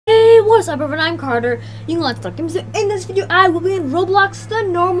What's up everyone, I'm Carter. You can Let's Talk Games. In this video, I will be in Roblox, the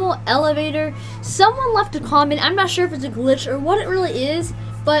normal elevator. Someone left a comment, I'm not sure if it's a glitch or what it really is,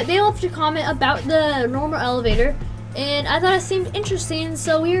 but they left a comment about the normal elevator, and I thought it seemed interesting,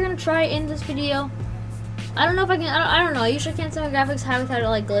 so we are going to try it in this video. I don't know if I can, I don't know, I usually can't see my graphics high without it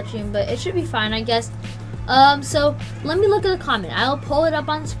like glitching, but it should be fine, I guess. So let me look at the comment. I'll pull it up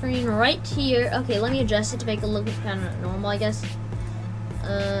on screen right here. Okay, let me adjust it to make it look kind of normal, I guess.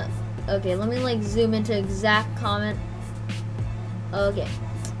 Okay, let me like zoom into exact comment. Okay,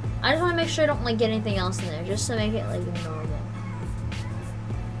 I just want to make sure I don't like get anything else in there, just to make it like normal.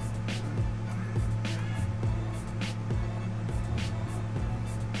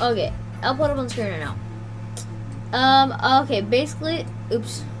 Okay, I'll put it up on the screen right now. Okay, basically,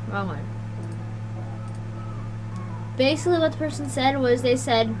 oops, wrong one. Basically, what the person said was they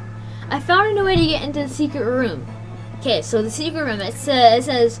said, "I found a new way to get into the secret room." Okay, so the secret room, it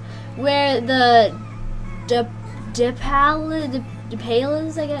says where the depalas,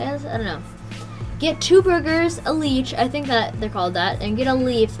 I guess, I don't know. Get 2 burgers, a leech, I think that they're called that, and get a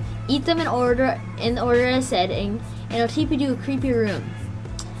leaf. Eat them in the order I said, and it'll take you to a creepy room.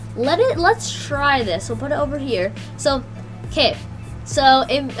 Let's try this. We'll put it over here. So, okay,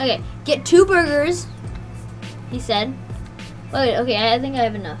 okay, get 2 burgers. He said. Wait, okay, I think I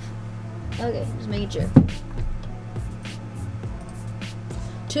have enough. Okay, just making sure.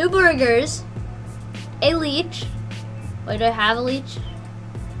 2 burgers, a leech. Wait, do I have a leech?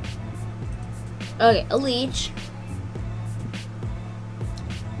 Okay, a leech.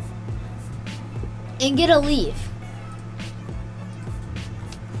 And get a leaf.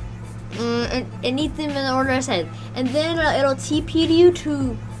 And eat them in the order I said. And then it'll TP you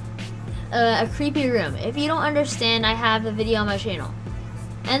to a creepy room. If you don't understand, I have a video on my channel.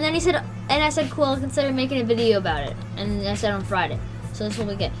 And then he said, and I said, cool, I'll consider making a video about it. And I said on Friday. So this is what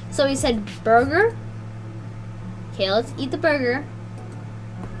we get. So he said burger. Okay, let's eat the burger.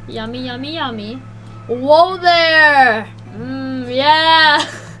 Yummy, yummy, yummy. Whoa there! Yeah!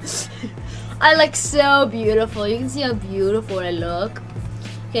 I look so beautiful. You can see how beautiful I look.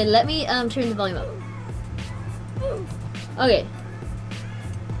 Okay, let me turn the volume up. Okay.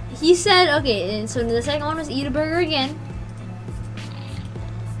 He said, okay, and so the second one was eat a burger again.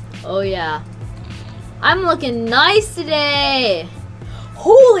 Oh yeah. I'm looking nice today.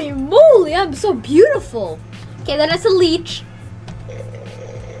 Holy moly, I'm so beautiful. Okay, then it's a leech.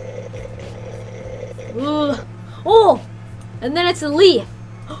 Ugh. Oh, and then it's a leaf.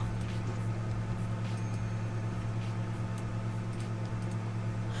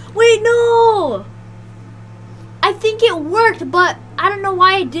 Wait, no. I think it worked, but I don't know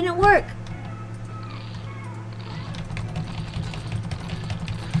why it didn't work.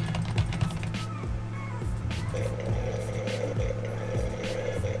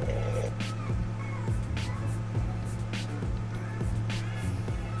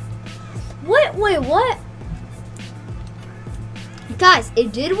 Wait, what? Guys,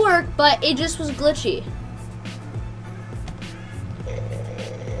 it did work, but it just was glitchy.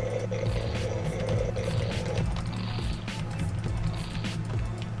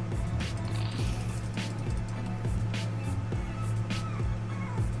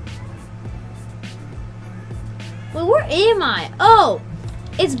 Wait, where am I? Oh,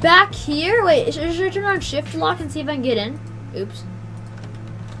 it's back here? Wait, should I turn on shift lock and see if I can get in? Oops.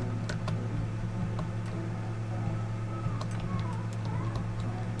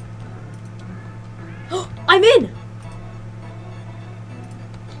 I'm in!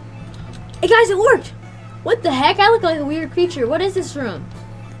 Hey guys, it worked! What the heck? I look like a weird creature. What is this room?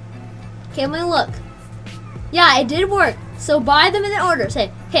 Okay, let me look. Yeah, it did work. So buy them in the order.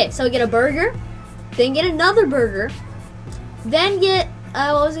 Say, okay, so get a burger, then get another burger, then get,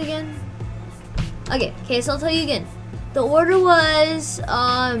 what was it again? Okay, so I'll tell you again. The order was,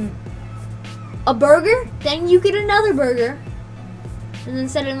 a burger, then you get another burger, and then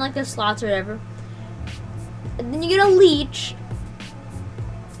set it in like the slots or whatever. And then you get a leech,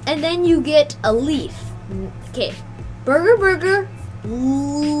 and then you get a leaf. Okay, burger,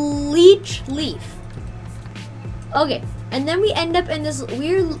 leech, leaf. Okay, and then we end up in this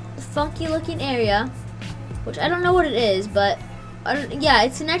weird, funky looking area, which I don't know what it is, but yeah,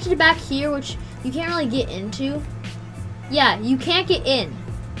 it's connected back here, which you can't really get into. Yeah, you can't get in.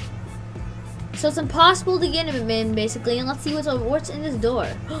 So it's impossible to get in, basically. And let's see what's in this door.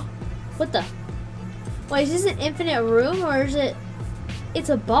 What the? Wait, is this an infinite room, or is it? It's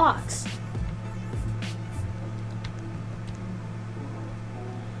a box.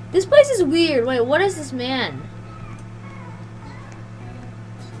 This place is weird. Wait, what is this man?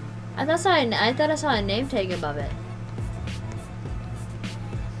 I thought I saw a name tag above it.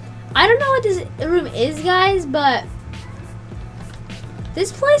 I don't know what this room is, guys, but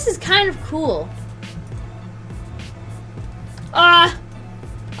this place is kind of cool. Ah!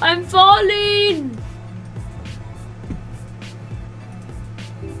 I'm falling!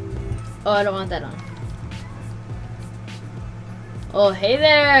 Oh, I don't want that on. Oh, hey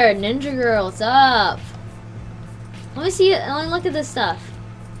there, Ninja Girl, what's up? Let me see it. Let me look at this stuff.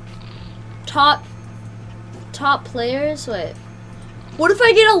 Top players? Wait. What if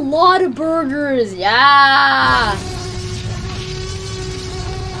I get a lot of burgers? Yeah!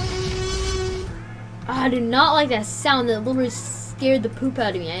 I do not like that sound. That literally scared the poop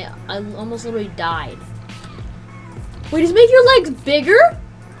out of me. I almost literally died. Wait, does it make your legs bigger?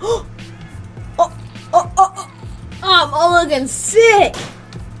 I'm all looking sick.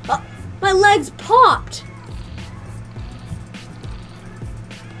 My legs popped.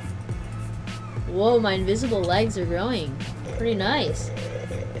 Whoa, my invisible legs are growing. Pretty nice.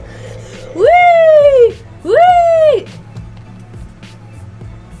 Whee! Whee!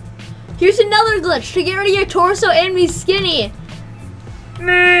 Here's another glitch to get rid of your torso and be skinny.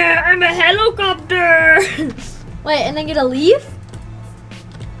 Man, I'm a helicopter. Wait, and then get a leaf?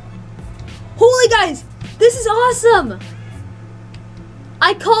 Holy guys, this is awesome.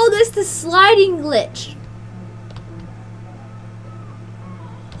 I call this the sliding glitch.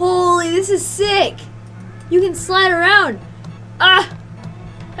 Holy, this is sick. You can slide around. Ah,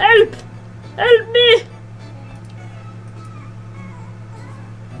 help, help me.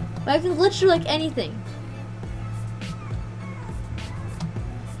 I can glitch through like anything.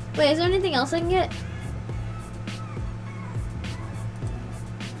 Wait, is there anything else I can get?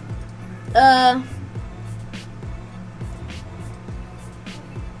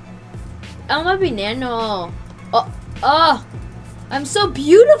 I'm a banana. Oh, I'm so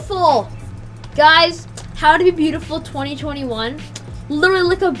beautiful. Guys, how to be beautiful 2021. Literally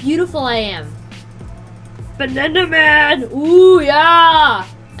look how beautiful I am. Banana man. Ooh, yeah.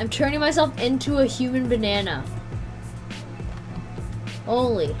 I'm turning myself into a human banana.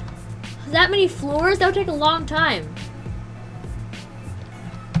 Holy. That many floors? That would take a long time.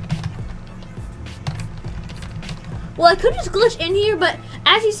 Well, I could just glitch in here, but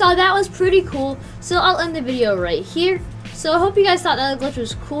as you saw, that was pretty cool. So I'll end the video right here. So I hope you guys thought that glitch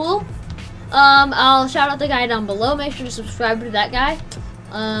was cool. I'll shout out the guy down below. Make sure to subscribe to that guy.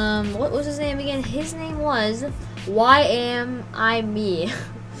 What was his name again? His name was Why Am I Me?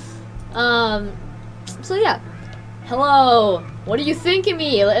 So yeah. Hello. What do you think of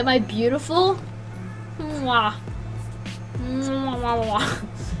me? Am I beautiful? Mwah. Mwah.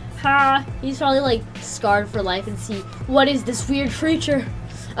 Ha. He's probably like scarred for life and see what is this weird creature.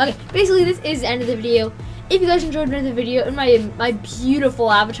 Okay, basically this is the end of the video. If you guys enjoyed the video and my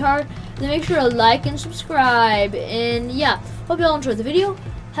beautiful avatar, then make sure to like and subscribe. And yeah, hope you all enjoyed the video.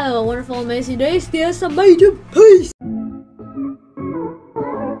 Have a wonderful, amazing day. Stay amazing. Peace.